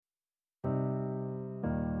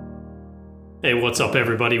Hey, what's up,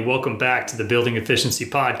 everybody? Welcome back to the Building Efficiency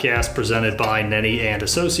Podcast presented by Nenny and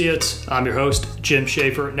Associates. I'm your host, Jim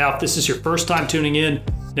Schaefer. Now, if this is your first time tuning in,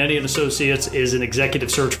 Nenny and Associates is an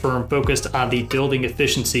executive search firm focused on the building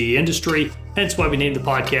efficiency industry, hence why we named the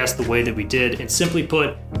podcast the way that we did. And simply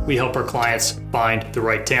put, we help our clients find the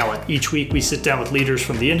right talent. Each week, we sit down with leaders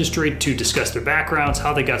from the industry to discuss their backgrounds,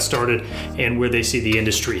 how they got started, and where they see the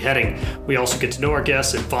industry heading. We also get to know our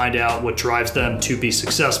guests and find out what drives them to be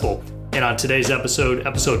successful. And on today's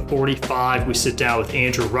episode 45, we sit down with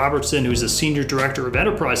Andrew Robertson, who's a Senior Director of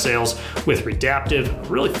Enterprise Sales with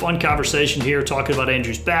Redaptive. Really fun conversation here, talking about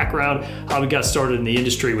Andrew's background, how he got started in the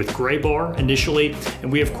industry with Graybar initially.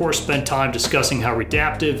 And we, of course, spent time discussing how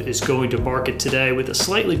Redaptive is going to market today with a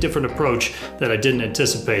slightly different approach that I didn't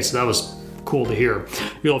anticipate. So that was cool to hear.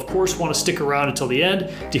 You'll of course want to stick around until the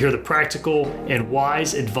end to hear the practical and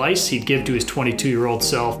wise advice he'd give to his 22-year-old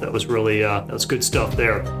self. That was really that was good stuff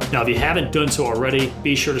there. Now, if you haven't done so already,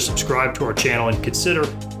 be sure to subscribe to our channel and consider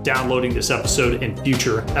downloading this episode and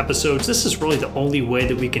future episodes. This is really the only way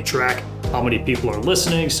that we can track how many people are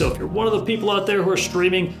listening. So if you're one of the people out there who are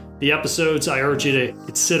streaming the episodes, I urge you to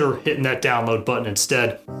consider hitting that download button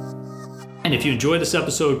instead. And if you enjoy this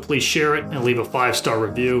episode, please share it and leave a 5-star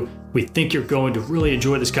review. We think you're going to really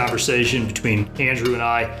enjoy this conversation between Andrew and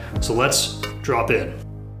I. So let's drop in.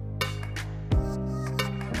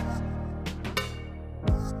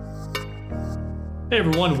 Hey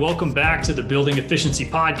everyone, welcome back to the Building Efficiency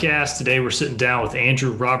Podcast. Today we're sitting down with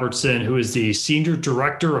Andrew Robertson, who is the Senior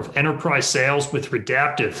Director of Enterprise Sales with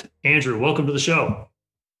Redaptive. Andrew, welcome to the show.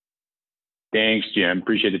 Thanks, Jim.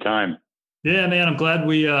 Appreciate the time. Yeah, man, I'm glad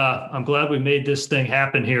we made this thing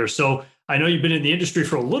happen here. So I know you've been in the industry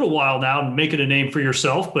for a little while now and making a name for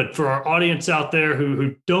yourself, but for our audience out there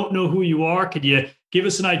who don't know who you are, could you give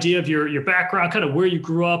us an idea of your background, kind of where you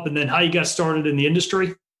grew up and then how you got started in the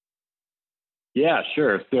industry? Yeah,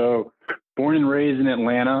 sure. So born and raised in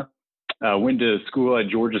Atlanta, went to school at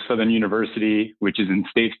Georgia Southern University, which is in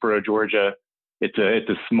Statesboro, Georgia. It's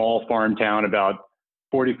a small farm town about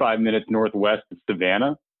 45 minutes northwest of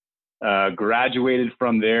Savannah. Graduated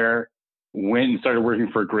from there, went and started working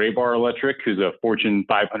for Graybar Electric, who's a Fortune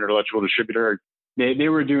 500 electrical distributor. They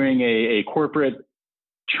were doing a corporate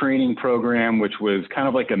training program, which was kind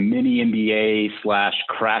of like a mini MBA /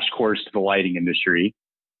 crash course to the lighting industry.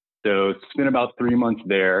 So spent about 3 months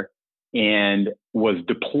there and was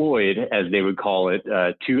deployed, as they would call it,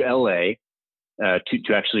 to LA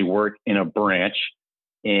to actually work in a branch.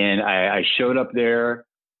 And I showed up there.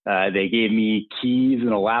 They gave me keys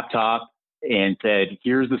and a laptop and said,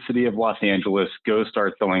 here's the city of Los Angeles, go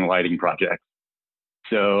start selling lighting projects.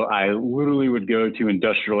 So I literally would go to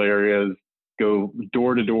industrial areas, go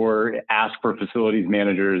door to door, ask for facilities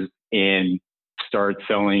managers, and start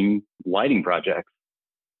selling lighting projects.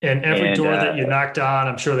 And every door that you knocked on,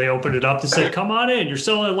 I'm sure they opened it up to say, come on in, you're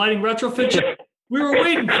selling a lighting retrofit? We were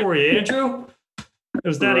waiting for you, Andrew. It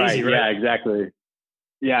was that easy, right? Yeah, exactly.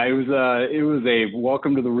 Yeah, it was a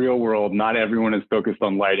welcome to the real world. Not everyone is focused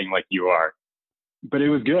on lighting like you are, but it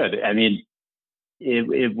was good. I mean,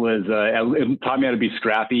 it taught me how to be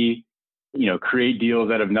scrappy, create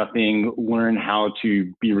deals out of nothing, learn how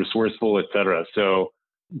to be resourceful, et cetera. So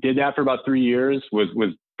did that for about 3 years, was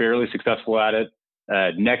fairly successful at it.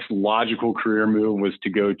 Next logical career move was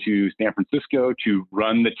to go to San Francisco to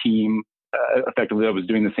run the team. Effectively, I was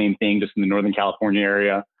doing the same thing, just in the Northern California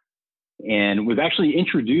area. And was actually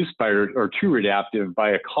introduced to Redaptive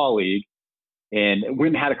by a colleague, and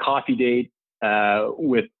went and had a coffee date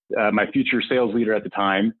with my future sales leader at the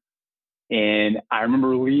time. And I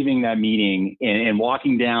remember leaving that meeting and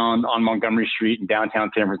walking down on Montgomery Street in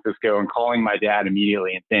downtown San Francisco and calling my dad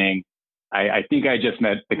immediately and saying, I think I just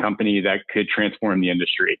met the company that could transform the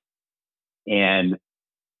industry. And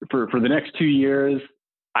for the next 2 years,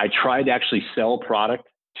 I tried to actually sell product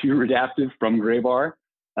to Redaptive from Graybar.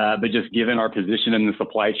 But just given our position in the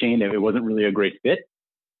supply chain, it wasn't really a great fit.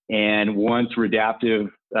 And once Redaptive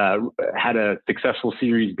had a successful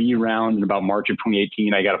Series B round in about March of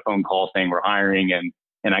 2018, I got a phone call saying we're hiring,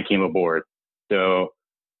 and I came aboard. So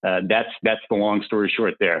that's the long story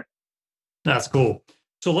short there. That's cool.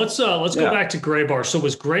 So let's go back to Graybar. So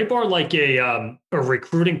was Graybar like a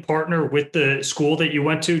recruiting partner with the school that you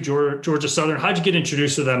went to, Georgia Southern? How'd you get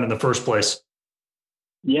introduced to them in the first place?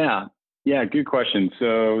 Yeah, good question.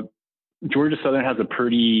 So Georgia Southern has a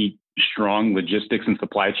pretty strong logistics and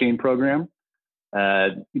supply chain program.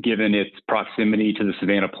 Given its proximity to the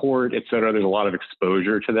Savannah port, et cetera, there's a lot of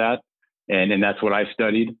exposure to that. And that's what I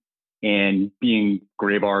studied. And being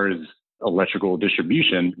Graybar's electrical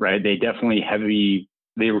distribution, right,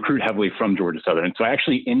 they recruit heavily from Georgia Southern. And so I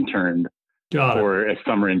actually interned Got it. for a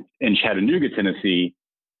summer in Chattanooga, Tennessee.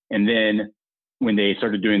 And then when they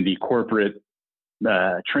started doing the corporate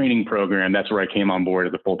training program, that's where I came on board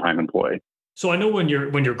as a full-time employee. So I know when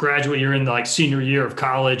you're graduate, you're in the like senior year of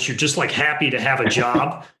college, you're just like happy to have a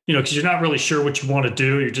job, because you're not really sure what you want to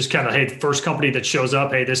do. You're just kind of, hey, the first company that shows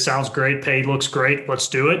up, hey, this sounds great, pay looks great, let's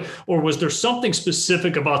do it. Or was there something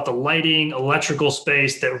specific about the lighting, electrical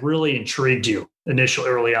space that really intrigued you initially,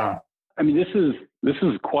 early on? I mean, this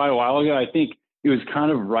is quite a while ago. I think it was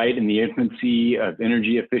kind of right in the infancy of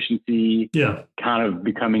energy efficiency, kind of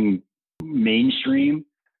becoming mainstream,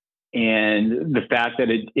 and the fact that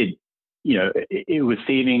it was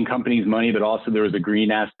saving companies money, but also there was a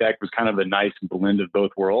green aspect, was kind of a nice blend of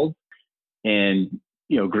both worlds. And,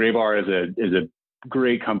 Graybar is a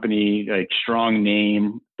great company, like strong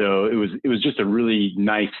name. So it was just a really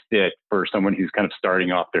nice fit for someone who's kind of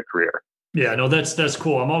starting off their career. Yeah, no, that's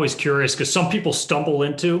cool. I'm always curious because some people stumble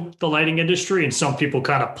into the lighting industry and some people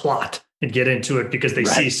kind of plot and get into it because they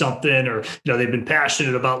see something, or, they've been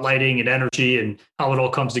passionate about lighting and energy and how it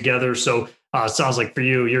all comes together. So it sounds like for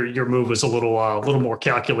you, your move was a little more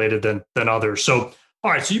calculated than others. So,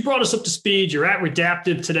 all right. So you brought us up to speed. You're at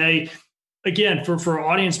Redaptive today. Again, for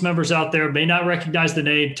audience members out there may not recognize the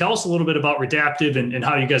name, tell us a little bit about Redaptive and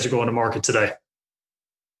how you guys are going to market today.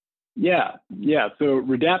 Yeah. So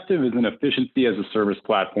Redaptive is an efficiency as a service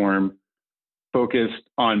platform focused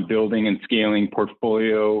on building and scaling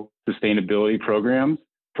portfolio sustainability programs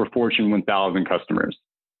for Fortune 1000 customers.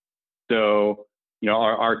 So,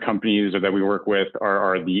 our companies that we work with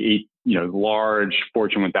are the large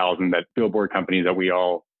Fortune 1000, that billboard companies that we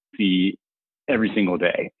all see every single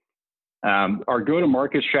day. Our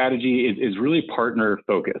go-to-market strategy is really partner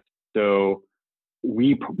focused. So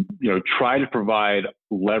we try to provide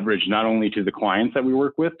leverage not only to the clients that we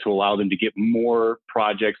work with to allow them to get more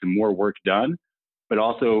projects and more work done, but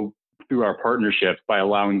also through our partnerships by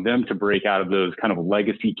allowing them to break out of those kind of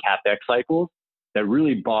legacy CapEx cycles that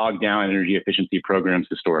really bog down energy efficiency programs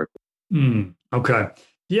historically. Okay.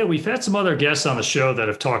 Yeah, we've had some other guests on the show that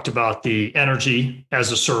have talked about the energy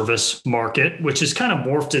as a service market, which is kind of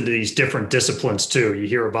morphed into these different disciplines too. You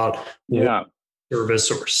hear about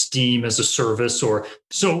service or steam as a service,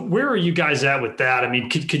 so where are you guys at with that? I mean,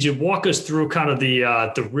 could you walk us through kind of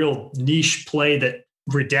the real niche play that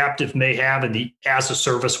Redaptive may have in the as a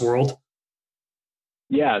service world?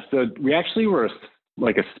 Yeah, so we actually were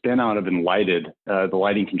like a spin out of Enlighted, the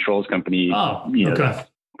lighting controls company,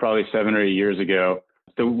 probably 7 or 8 years ago.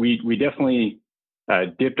 So we definitely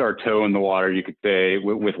dipped our toe in the water, you could say,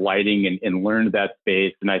 with lighting and learned that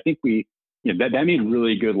space. And I think that made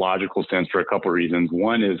really good logical sense for a couple of reasons.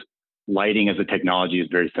 One is lighting as a technology is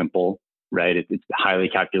very simple, right? It's highly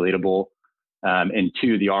calculatable. And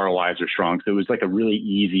two, the ROIs are strong. So it was like a really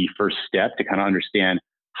easy first step to kind of understand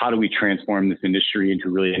how do we transform this industry into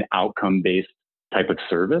really an outcome-based type of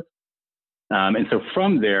service. And so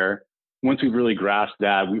from there, once we've really grasped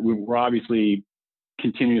that, we're obviously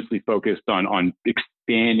continuously focused on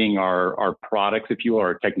expanding our products, if you will,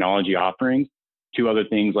 our technology offerings to other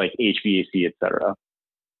things like HVAC, et cetera.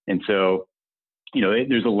 And so,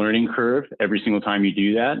 there's a learning curve every single time you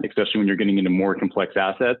do that, especially when you're getting into more complex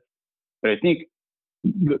assets. But I think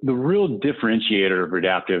the real differentiator of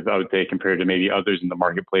Redaptive, I would say, compared to maybe others in the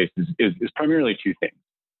marketplace is primarily two things.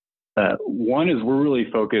 One is we're really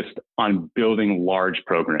focused on building large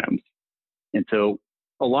programs. And so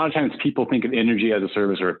a lot of times people think of energy as a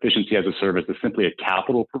service or efficiency as a service as simply a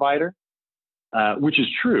capital provider, which is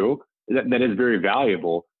true. That is very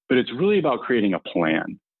valuable, but it's really about creating a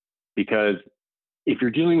plan. Because if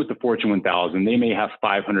you're dealing with the Fortune 1000, they may have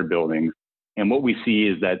 500 buildings. And what we see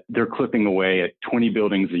is that they're clipping away at 20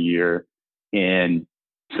 buildings a year. And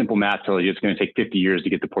simple math tells you it's going to take 50 years to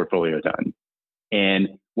get the portfolio done. And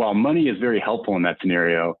while money is very helpful in that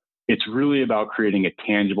scenario, it's really about creating a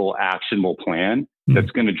tangible, actionable plan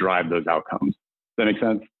that's going to drive those outcomes. Does that make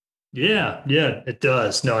sense? Yeah, it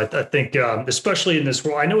does. No, I think especially in this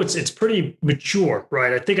world, I know it's pretty mature,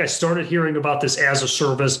 right? I think I started hearing about this as a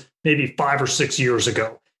service maybe 5 or 6 years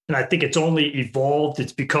ago. And I think it's only evolved.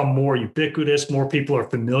 It's become more ubiquitous. More people are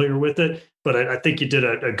familiar with it. But I think you did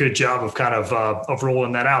a good job of kind of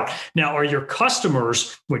rolling that out. Now, are your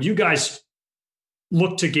customers, when you guys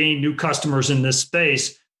look to gain new customers in this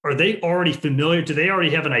space, are they already familiar? Do they already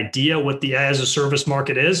have an idea what the as a service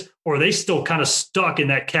market is? Or are they still kind of stuck in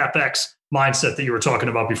that CapEx mindset that you were talking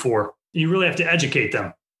about before? You really have to educate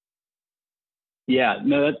them. Yeah,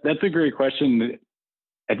 no, that's a great question.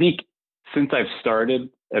 I think since I've started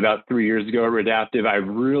about 3 years ago at Redaptive, I've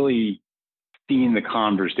really seen the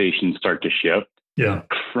conversation start to shift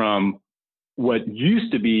from what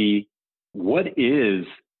used to be, what is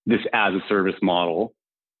this as a service model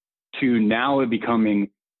to now it becoming,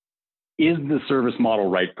 is the service model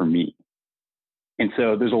right for me? And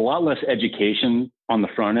so there's a lot less education on the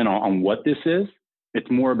front end on what this is. It's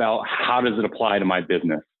more about how does it apply to my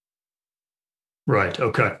business? Right.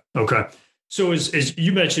 Okay. So as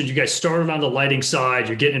you mentioned, you guys started on the lighting side,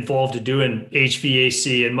 you're getting involved in doing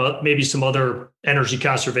HVAC and maybe some other energy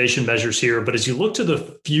conservation measures here. But as you look to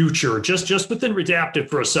the future, just within Redaptive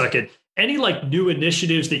for a second, any like new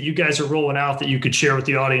initiatives that you guys are rolling out that you could share with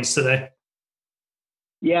the audience today?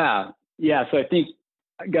 Yeah. So I think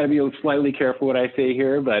I got to be slightly careful what I say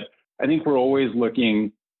here, but I think we're always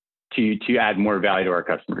looking to add more value to our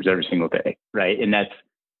customers every single day, right? And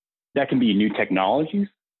that can be new technologies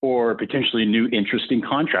or potentially new interesting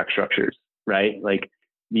contract structures, right? Like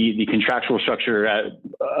the contractual structure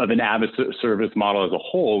of an Avid service model as a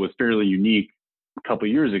whole was fairly unique a couple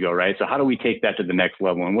of years ago, right? So how do we take that to the next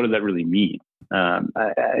level, and what does that really mean?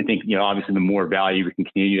 I think, obviously the more value we can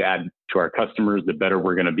continue to add to our customers, the better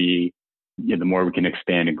we're going to be, the more we can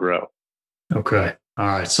expand and grow. Okay. All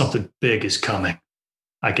right. Something big is coming.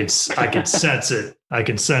 I can sense it.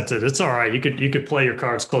 It's all right. You could play your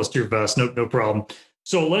cards close to your vest. No problem.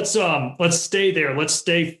 So let's stay there. Let's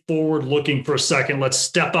stay forward looking for a second. Let's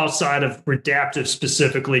step outside of Redaptive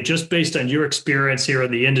specifically, just based on your experience here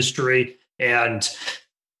in the industry and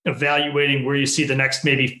evaluating where you see the next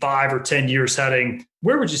maybe 5 or 10 years heading.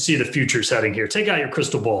 Where would you see the future's heading here? Take out your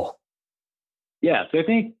crystal ball. Yeah. So I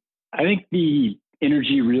think the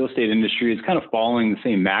energy real estate industry is kind of following the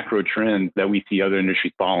same macro trends that we see other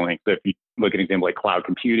industries following. So if you look at an example like cloud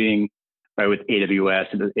computing, right, with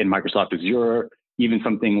AWS and Microsoft Azure, even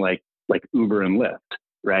something like Uber and Lyft,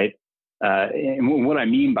 right? And what I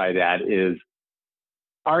mean by that is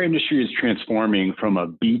our industry is transforming from a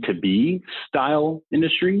B2B style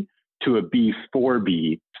industry to a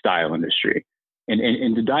B4B style industry.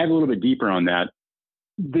 And to dive a little bit deeper on that,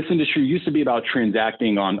 this industry used to be about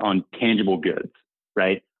transacting on tangible goods,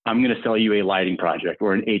 right? I'm going to sell you a lighting project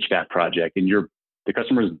or an HVAC project, and the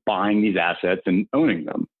customer is buying these assets and owning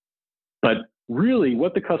them. But really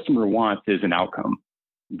what the customer wants is an outcome.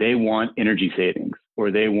 They want energy savings,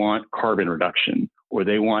 or they want carbon reduction, or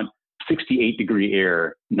they want 68-degree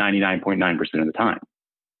air 99.9% of the time.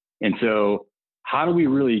 And so how do we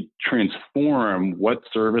really transform what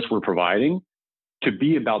service we're providing to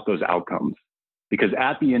be about those outcomes? Because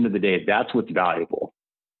at the end of the day, that's what's valuable.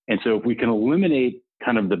 And so if we can eliminate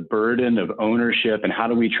kind of the burden of ownership and how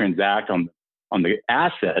do we transact on the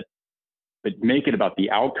asset, but make it about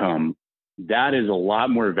the outcome, that is a lot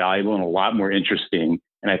more valuable and a lot more interesting.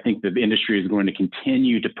 And I think that the industry is going to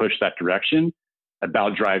continue to push that direction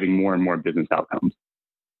about driving more and more business outcomes.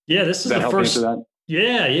 Yeah, this is the first.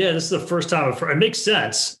 Yeah, this is the first time. It makes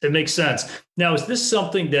sense. Now, is this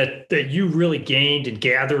something that you really gained and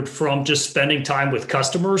gathered from just spending time with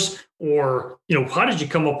customers, or how did you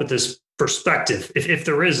come up with this perspective? If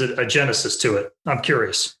there is a genesis to it, I'm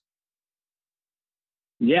curious.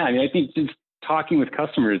 Yeah, I mean, I think just talking with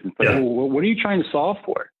customers, it's like, well, what are you trying to solve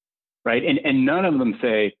for, right? And none of them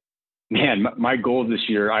say, man, my goal this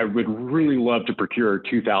year, I would really love to procure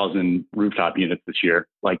 2,000 rooftop units this year.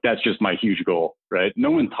 Like, that's just my huge goal, right?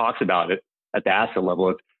 No one talks about it at the asset level.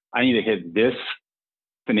 It's, I need to hit this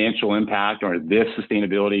financial impact or this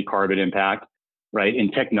sustainability carbon impact, right?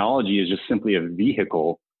 And technology is just simply a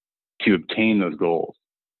vehicle to obtain those goals.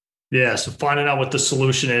 Yeah, so finding out what the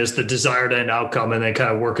solution is, the desired end outcome, and then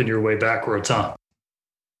kind of working your way backwards, huh?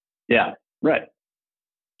 Yeah, right.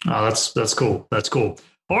 Oh, that's cool.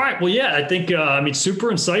 All right. Well, yeah, I think, super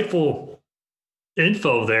insightful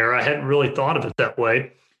info there. I hadn't really thought of it that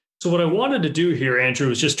way. So what I wanted to do here, Andrew,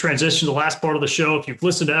 is just transition to the last part of the show. If you've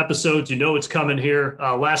listened to episodes, you know it's coming here.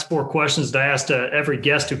 Last 4 questions that I asked every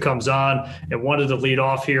guest who comes on, and wanted to lead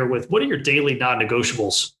off here with, what are your daily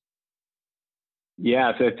non-negotiables?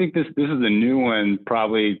 Yeah, so I think this is a new one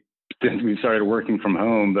probably since we started working from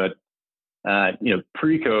home, but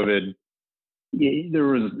pre-COVID, there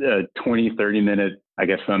was a 20, 30 minute, I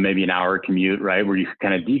guess maybe an hour commute, right? Where you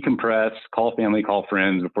kind of decompress, call family, call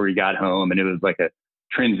friends before you got home. And it was like a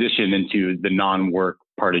transition into the non-work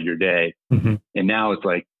part of your day. Mm-hmm. And now it's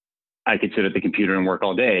like, I could sit at the computer and work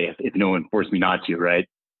all day if no one forced me not to, right?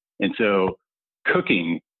 And so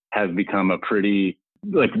cooking has become a pretty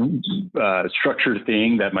structured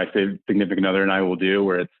thing that my significant other and I will do,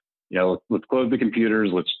 where it's, let's close the computers,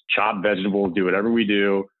 let's chop vegetables, do whatever we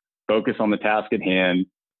do, focus on the task at hand,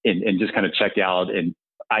 and just kind of check out. And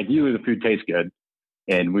ideally the food tastes good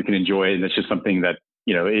and we can enjoy it. And it's just something that,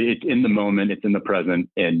 it's in the moment, it's in the present,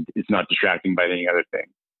 and it's not distracting by any other thing.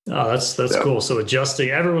 Oh, that's cool. So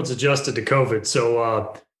everyone's adjusted to COVID.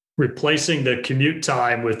 So replacing the commute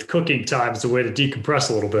time with cooking time is a way to decompress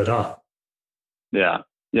a little bit, huh? Yeah.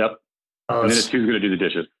 Yep. And then it's who's going to do the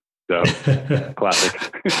dishes. So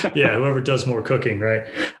classic. Yeah. Whoever does more cooking, right?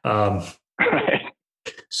 Right.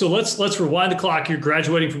 So let's rewind the clock. You're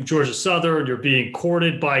graduating from Georgia Southern. You're being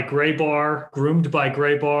courted by Graybar, groomed by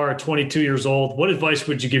Graybar at 22 years old. What advice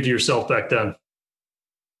would you give to yourself back then?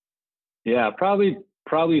 Yeah, probably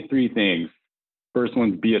three things. First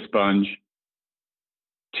one's be a sponge.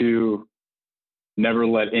 2, never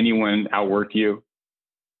let anyone outwork you.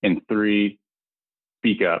 And 3,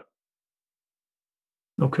 speak up.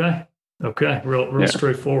 Okay. Real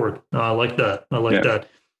straightforward. I like that. That.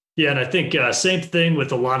 Yeah. And I think same thing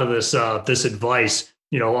with a lot of this advice.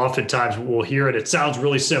 Oftentimes we'll hear it. It sounds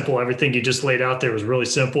really simple. Everything you just laid out there was really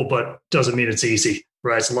simple, but doesn't mean it's easy,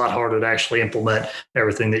 right? It's a lot harder to actually implement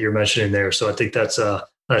everything that you're mentioning there. So I think that's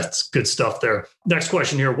good stuff there. Next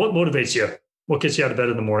question here. What motivates you? What gets you out of bed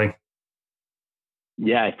in the morning?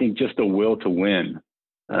 Yeah, I think just the will to win.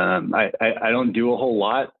 I don't do a whole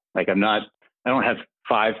lot. Like I don't have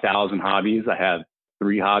 5,000 hobbies. I have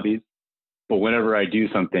 3 hobbies, but whenever I do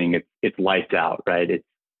something, it's lights out, right?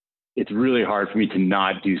 It's really hard for me to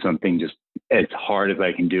not do something just as hard as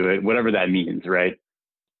I can do it, whatever that means, right?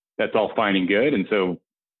 That's all fine and good. And so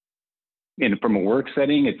from a work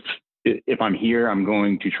setting, if I'm here, I'm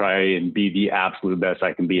going to try and be the absolute best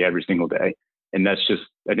I can be every single day. And that's just,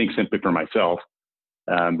 I think, simply for myself,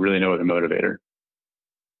 really no other motivator.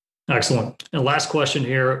 Excellent. And last question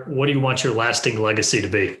here. What do you want your lasting legacy to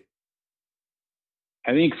be?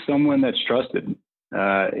 I think someone that's trusted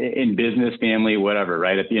in business, family, whatever,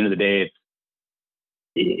 right? At the end of the day,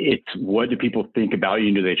 it's what do people think about you?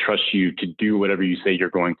 And do they trust you to do whatever you say you're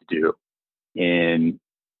going to do? And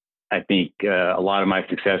I think a lot of my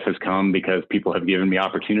success has come because people have given me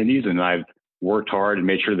opportunities and I've worked hard and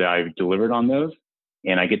made sure that I've delivered on those.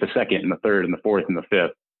 And I get the second and the third and the fourth and the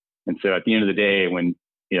fifth. And so at the end of the day, when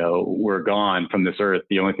we're gone from this earth,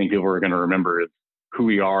 the only thing people are going to remember is who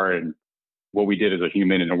we are and what we did as a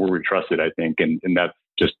human and where we trusted, I think. And that's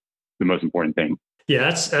just the most important thing. Yeah,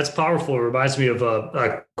 that's powerful. It reminds me of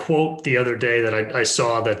a quote the other day that I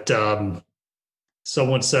saw that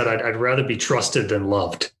someone said, I'd rather be trusted than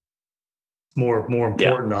loved. More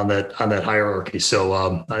important on that hierarchy.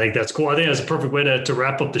 So I think that's cool. I think that's a perfect way to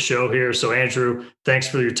wrap up the show here. So Andrew, thanks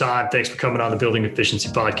for your time. Thanks for coming on the Building Efficiency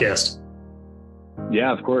Podcast.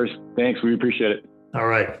 Yeah, of course. Thanks. We appreciate it. All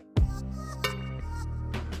right.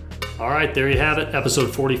 All right, there you have it,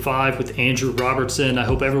 episode 45 with Andrew Robertson. I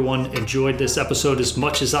hope everyone enjoyed this episode as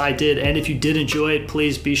much as I did. And if you did enjoy it,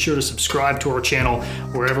 please be sure to subscribe to our channel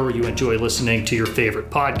wherever you enjoy listening to your favorite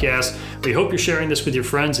podcast. We hope you're sharing this with your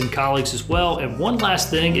friends and colleagues as well. And one last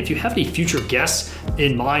thing, if you have any future guests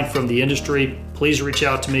in mind from the industry, please reach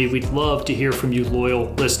out to me. We'd love to hear from you loyal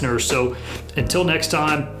listeners. So until next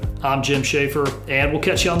time, I'm Jim Schaefer, and we'll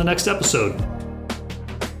catch you on the next episode.